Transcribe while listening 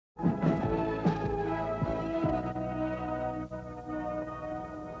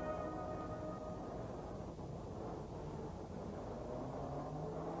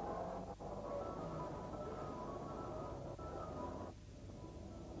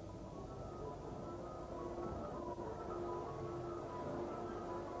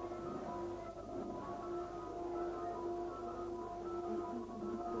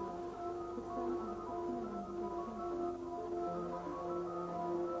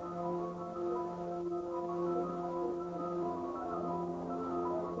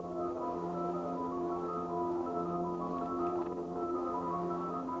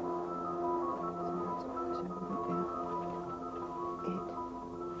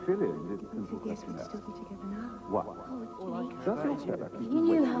Gillian didn't consult Yes, we'd still be together now. What? Does your fella keep You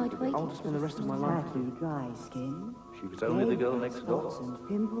knew how I'd wait. I want to spend the rest of my life. Tacky, dry skin. She was only the girl next door. Spots and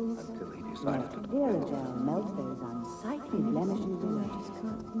pimples. Until he decided to... Aerogel melts those unsightly blemishes away.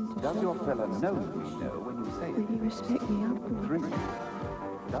 Does your fella know we know when you say Will it? you respect me afterwards? 3.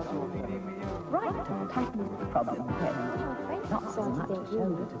 Does your fella... Right, tacky. Problem not so much a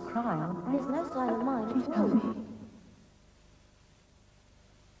shoulder to cry on. There's no sign of mine. Please tell me.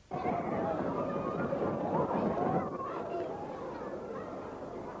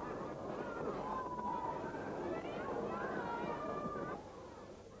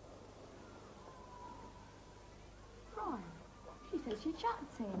 She said she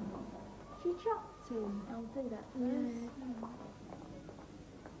chucked him. She chucked him. I'll do that Yeah. first.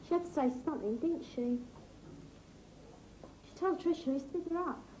 She had to say something, didn't she? She told Trisha he stood her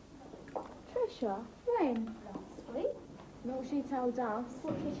up. Trisha? When? Last week. Not she told us.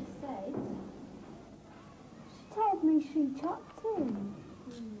 What Trisha said. She told me she chucked him.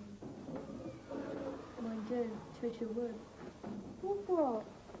 Mind you, Trisha would. What?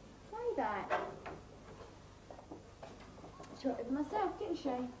 Say that. Shot it myself, didn't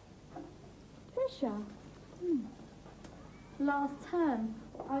she? Trisha? Last term.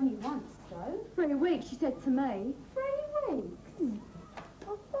 Only once, though. 3 weeks, she said to me. 3 weeks? I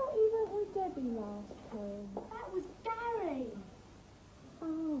thought you went with Debbie last term. That was Gary.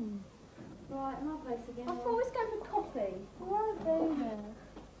 Oh. Right, my place again. I thought let's go for coffee. I won't be there.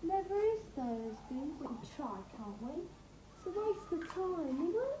 Never is Thursdays. We can try, can't we? It's a waste of time. We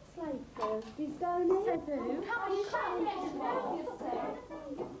work late Thursdays, don't we? So do. Come on, shut yourself.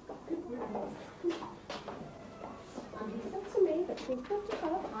 And he said to me that she said to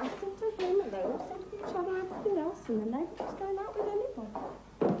her, I said to him, and they all said to each other everything else, and then they was going out with anyone.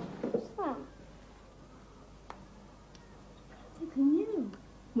 What's that? Tipping you.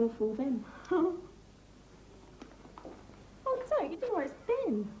 More for them. Oh, don't, you know where it's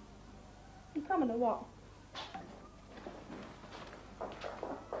been. You coming or what?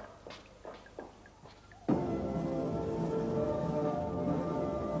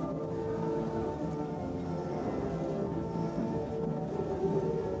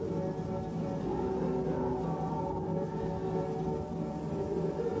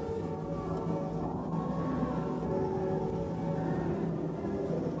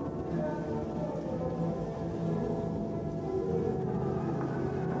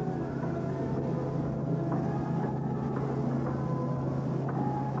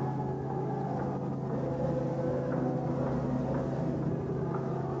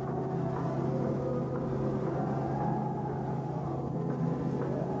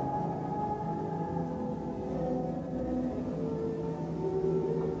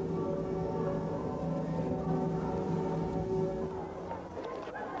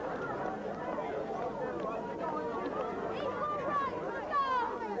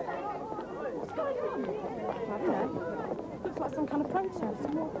 Some kind of protest.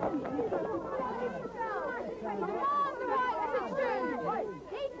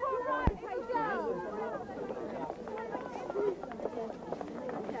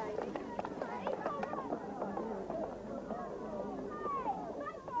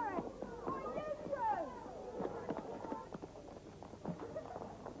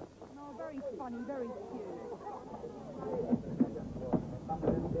 No, very funny, very cute.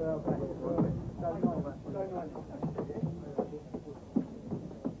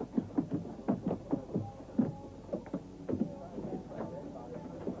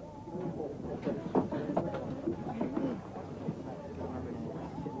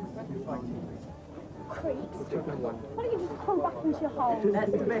 Why don't you just crawl back into your hole?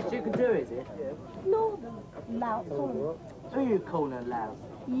 That's the best you can do, is it? No, loud, all Who are you calling her loud?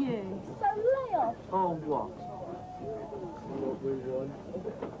 you. So lay off. Oh, what?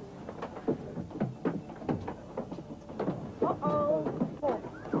 Uh-oh. What?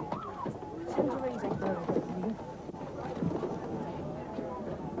 Tangerines ain't very good for you.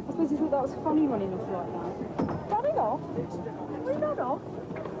 I suppose you thought that was funny running off like that. Running off? Running off?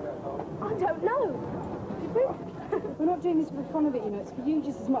 I don't know. We're not doing this for the fun of it, you know. It's for you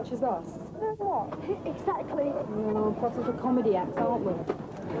just as much as us. What? Exactly. We're part of a comedy act, aren't we?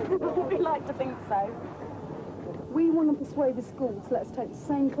 We like to think so. We want to persuade the school to let us take the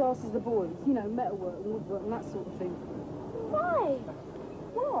same class as the boys. You know, metalwork and woodwork and that sort of thing. Why?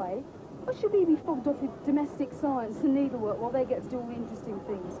 Why? Why should we be fobbed off with domestic science and needlework while they get to do all the interesting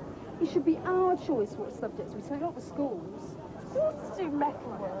things? It should be our choice what subjects we take, not the schools. Who wants to do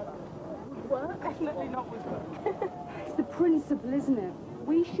metalwork? Work? Definitely not woodwork. It's the principle, isn't it?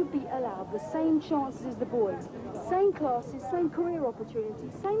 We should be allowed the same chances as the boys. Same classes, same career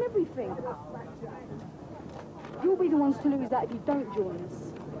opportunities, same everything. You'll be the ones to lose that if you don't join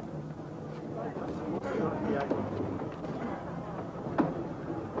us.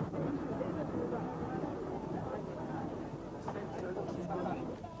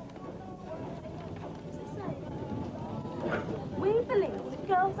 We believe that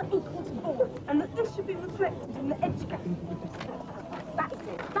girls are equal to boys and that this should be reflected in the education. That is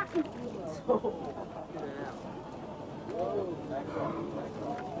it. That is it.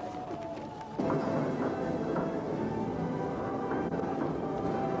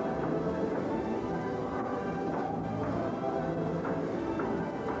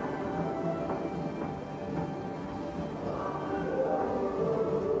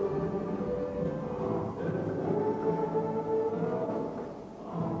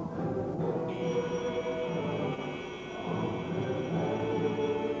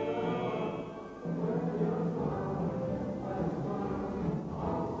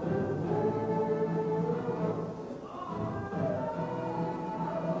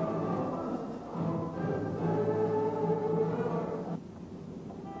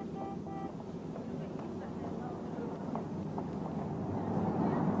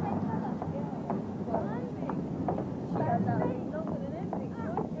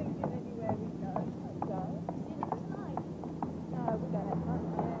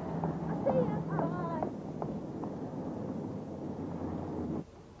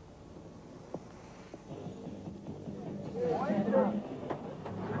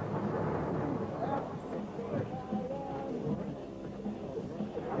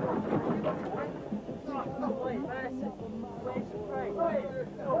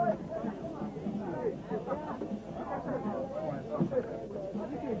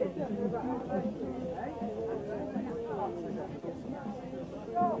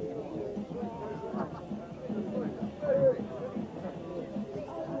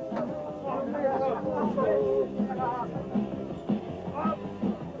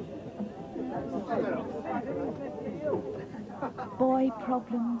 Boy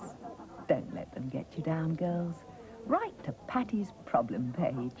problems? Don't let them get you down, girls. Write to Patty's problem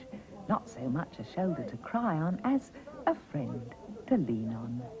page. Not so much a shoulder to cry on as a friend to lean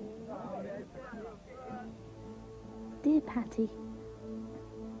on. Dear Patty,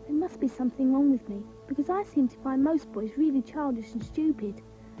 there must be something wrong with me, because I seem to find most boys really childish and stupid.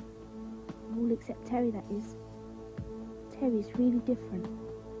 All except Terry, that is. Terry's really different.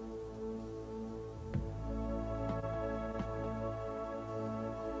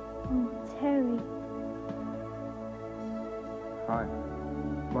 Oh, Terry. Hi.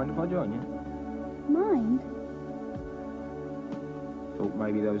 Mind if I join you? Mind? Thought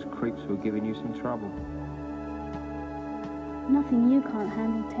maybe those creeps were giving you some trouble. Nothing you can't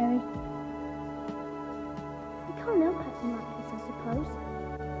handle, Terry. You can't help acting like this, I suppose.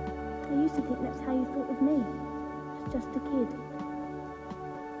 I used to think that's how you thought of me. Just a kid.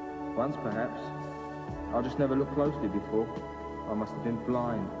 Once, perhaps. I just never looked closely before. I must have been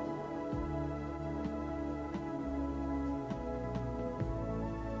blind.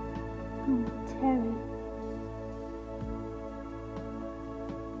 Oh, Terry.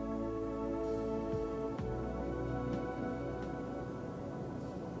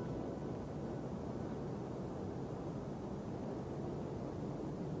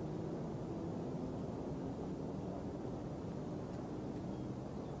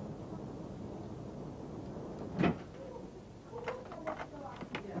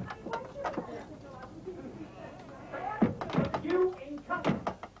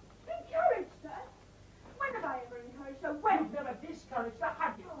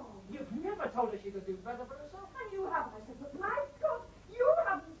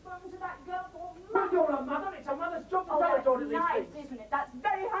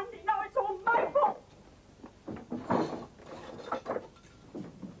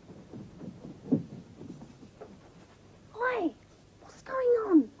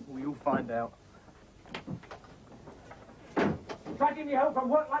 Find out. Dragging me home from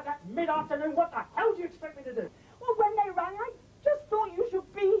work like that mid-afternoon, what the hell do you expect me to do? Well, when they rang, I just thought you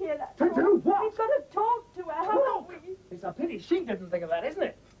should be here. To do what? We've got to talk to her, haven't we? It's a pity she didn't think of that, isn't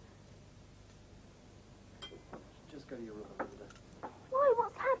it? Just go to your room, Elizabeth. Why?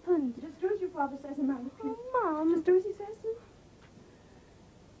 What's happened? Just do as your father says, Amanda. Oh, Mum. Just do as he says.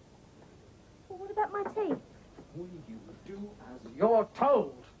 Well, what about my tea? Will you do as you're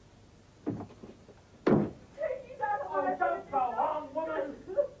told? Oh, don't go on, woman!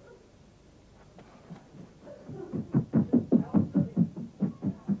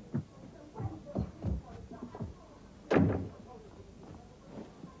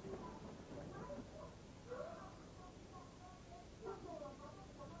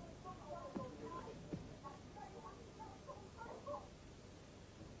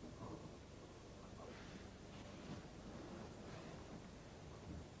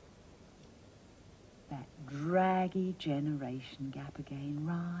 draggy generation gap again,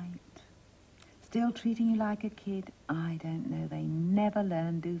 right? Still treating you like a kid? I don't know. They never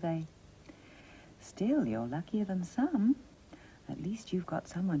learn, do they? Still, you're luckier than some. At least you've got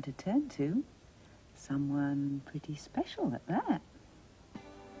someone to turn to. Someone pretty special at that.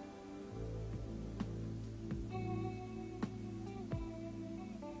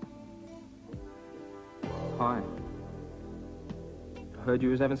 Hi. I heard you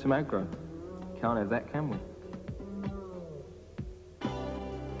was having some aggro. Can't have that, can we?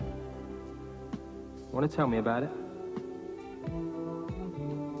 Want to tell me about it?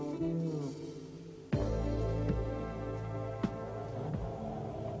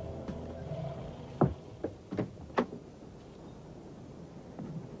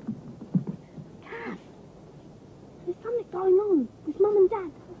 Kath, there's something going on with Mum and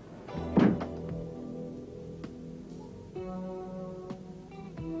Dad.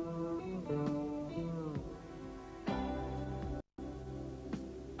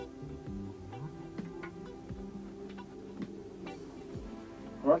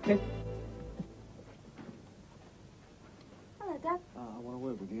 All right, kid? Hello, Dad. I want to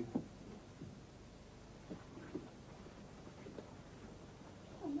work with you.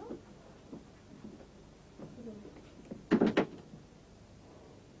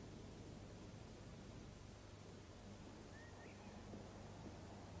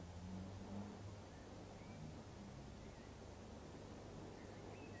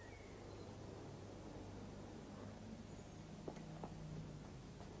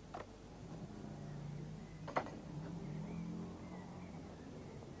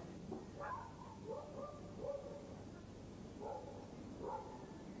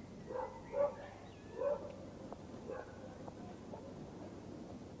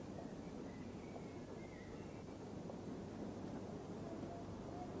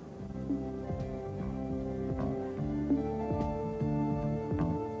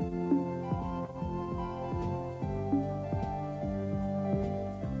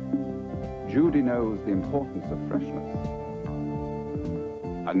 Judy knows the importance of freshness.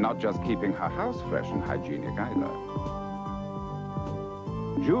 And not just keeping her house fresh and hygienic either.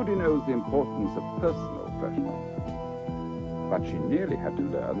 Judy knows the importance of personal freshness. But she nearly had to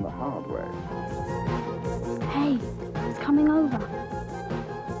learn the hard way. Hey, it's coming over.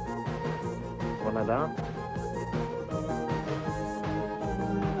 What, madame?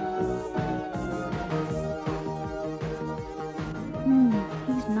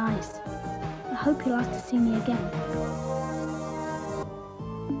 He's nice. I hope he'll ask to see me again.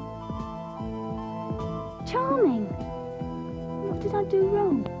 Charming! What did I do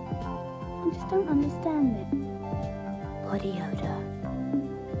wrong? I just don't understand it. Body odor.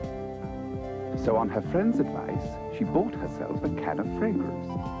 So on her friend's advice, she bought herself a can of fragrance.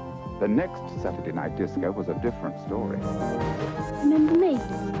 The next Saturday night disco was a different story. Remember me?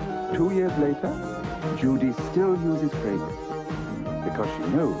 2 years later, Judy still uses fragrance. Because she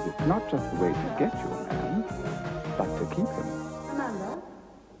knows it's not just the way to get your man, but to keep him. Amanda?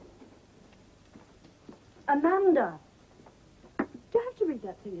 Amanda! Do you have to read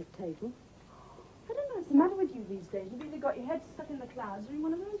that thing at table? I don't know what's the matter with you these days. You've either got your head stuck in the clouds or in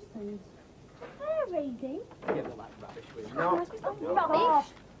one of those things. They're reading. Give them that rubbish, will you? No.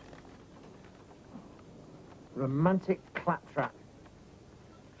 Rubbish! Romantic claptrap.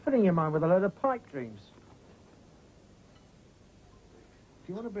 Filling your mind with a load of pipe dreams. If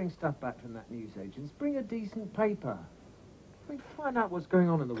you want to bring stuff back from that newsagent's, bring a decent paper. Find out what's going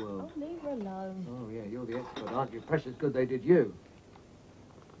on in the world. Oh, leave her alone. Oh, yeah, you're the expert, aren't you? Precious good they did you.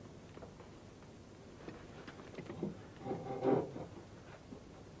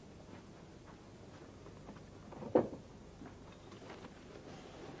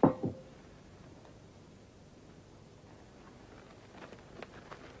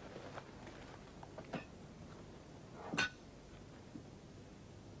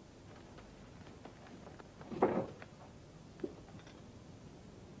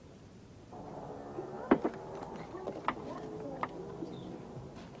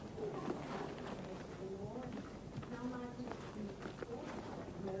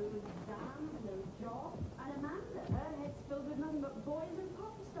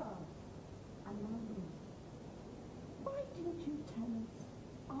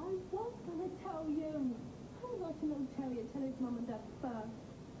 Tell his mum and dad first.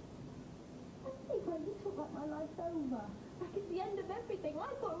 I think when you talk like my life's over. Like it's the end of everything.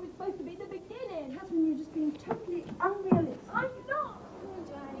 I thought it was supposed to be the beginning. Catherine, you're just being totally unrealistic. I'm not. Oh,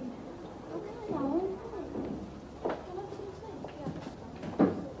 Jane. Okay, no.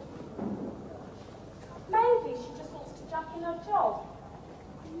 Maybe she just wants to jack in her job.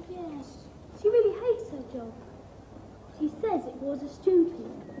 Yes. She really hates her job.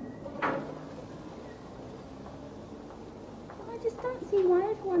 see why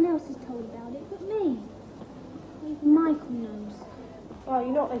everyone else is told about it but me. Even Michael knows. Well,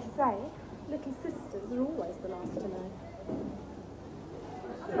 you know what they say. Little sisters are always the last to know.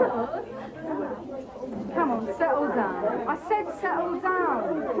 Come on, settle down. I said settle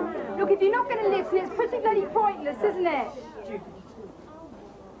down. Look, if you're not going to listen, it's pretty bloody pointless, isn't it?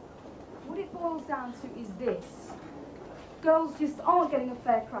 What it boils down to is this. Girls just aren't getting a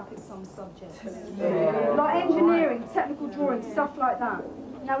fair crack at some subjects. Like engineering, technical drawing, stuff like that.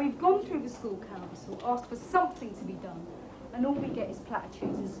 Now, we've gone through the school council, asked for something to be done, and all we get is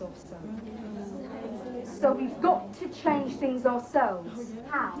platitudes and soft stuff. So we've got to change things ourselves.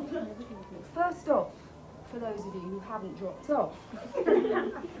 How? First off, for those of you who haven't dropped off,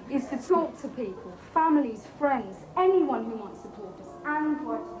 is to talk to people, families, friends, anyone who might support us, and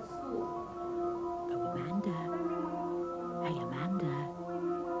write to the school. Oh, Amanda. Hey, Amanda.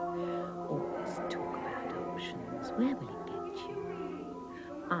 All this talk about options, where will it get you?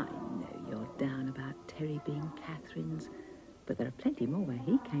 I know you're down about Terry being Catherine's, but there are plenty more where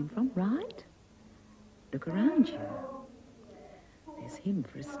he came from, right? Look around you. There's him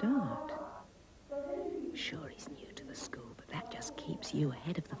for a start. Sure, he's new to the school, but that just keeps you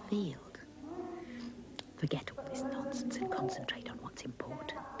ahead of the field. Forget all this nonsense and concentrate on what's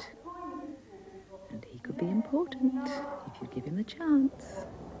important. And he could be important if you give him the chance.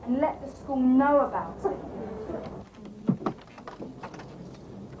 And let the school know about it.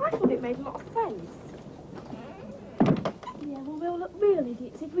 I thought it made a lot of sense. Yeah, well, we'll look real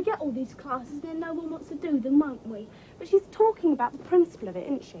idiots. If we get all these classes, then no one wants to do them, won't we? But she's talking about the principle of it,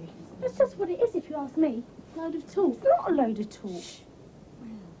 isn't she? That's just what it is, if you ask me. Load of talk. It's not a load of talk. Well,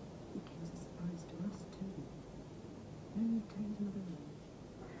 it came as a surprise to us, too. And Terry's mother knew.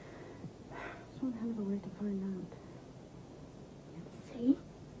 It's one hell of a way to find out. See?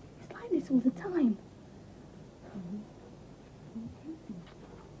 It's like this all the time.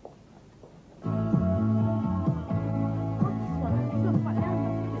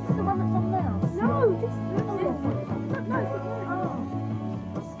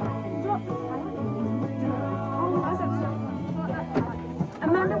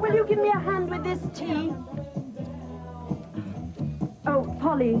 Amanda, will you give me a hand with this tea? Oh,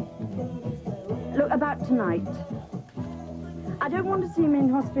 Polly. Look, about tonight. I don't want to seem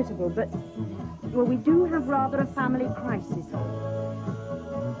inhospitable, but, well, we do have rather a family crisis.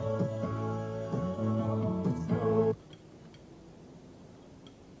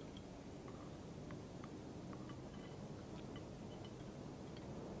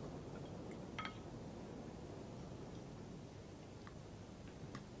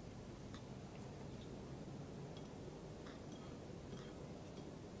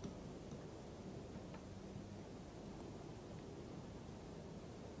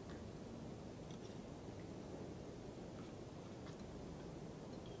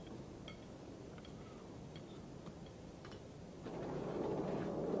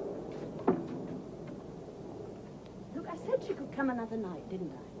 She could come another night,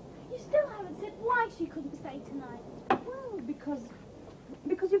 didn't I? You still haven't said why she couldn't stay tonight. Well, because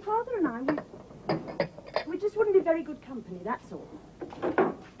your father and I, we just wouldn't be very good company, that's all.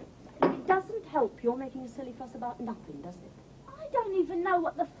 It doesn't help you're making a silly fuss about nothing, does it? I don't even know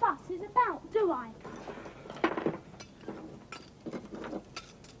what the fuss is about, do I?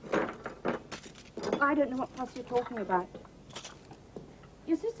 I don't know what fuss you're talking about.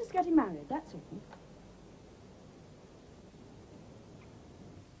 Your sister's getting married, that's all.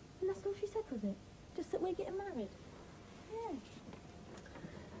 And that's all she said, was it? Just that we're getting married? Yeah.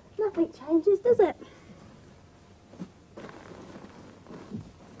 Nothing changes, does it?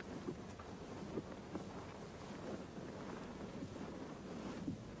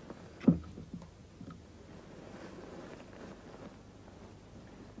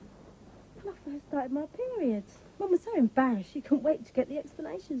 When I first started my periods, Mum was so embarrassed she couldn't wait to get the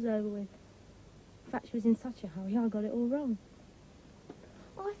explanations over with. In fact, she was in such a hurry, I got it all wrong.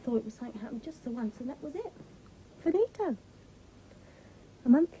 I thought it was something that happened just the once, and that was it. Finito. A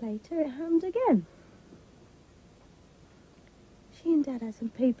month later, it happened again. She and Dad had some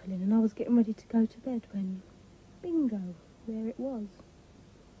people in, and I was getting ready to go to bed when, bingo, there it was.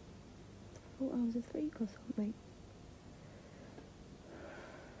 I thought I was a freak or something.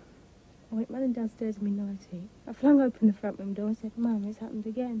 I went running downstairs in my nightie. I flung open the front room door and said, Mum, it's happened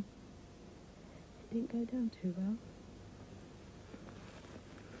again. It didn't go down too well.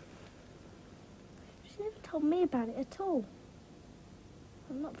 She never told me about it at all.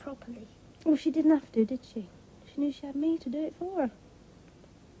 Well, not properly. Well, she didn't have to, did she? She knew she had me to do it for her.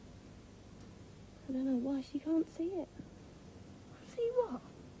 I don't know why she can't see it. See what?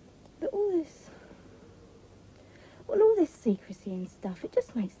 That all this secrecy and stuff. It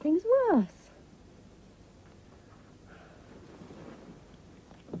just makes things worse.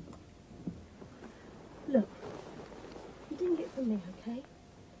 Look, you didn't get it from me, okay?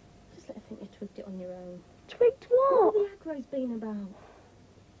 Just let her think you twigged it on your own. Twigged what? What the aggro's been about.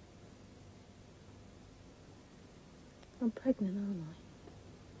 I'm pregnant, aren't I?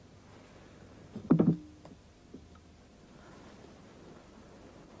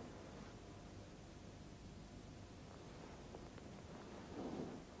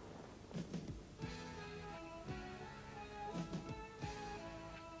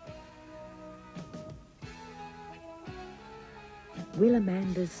 Will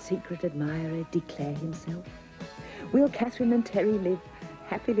Amanda's secret admirer declare himself? Will Catherine and Terry live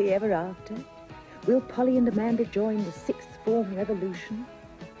happily ever after? Will Polly and Amanda join the sixth form revolution?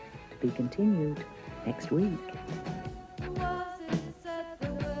 To be continued next week.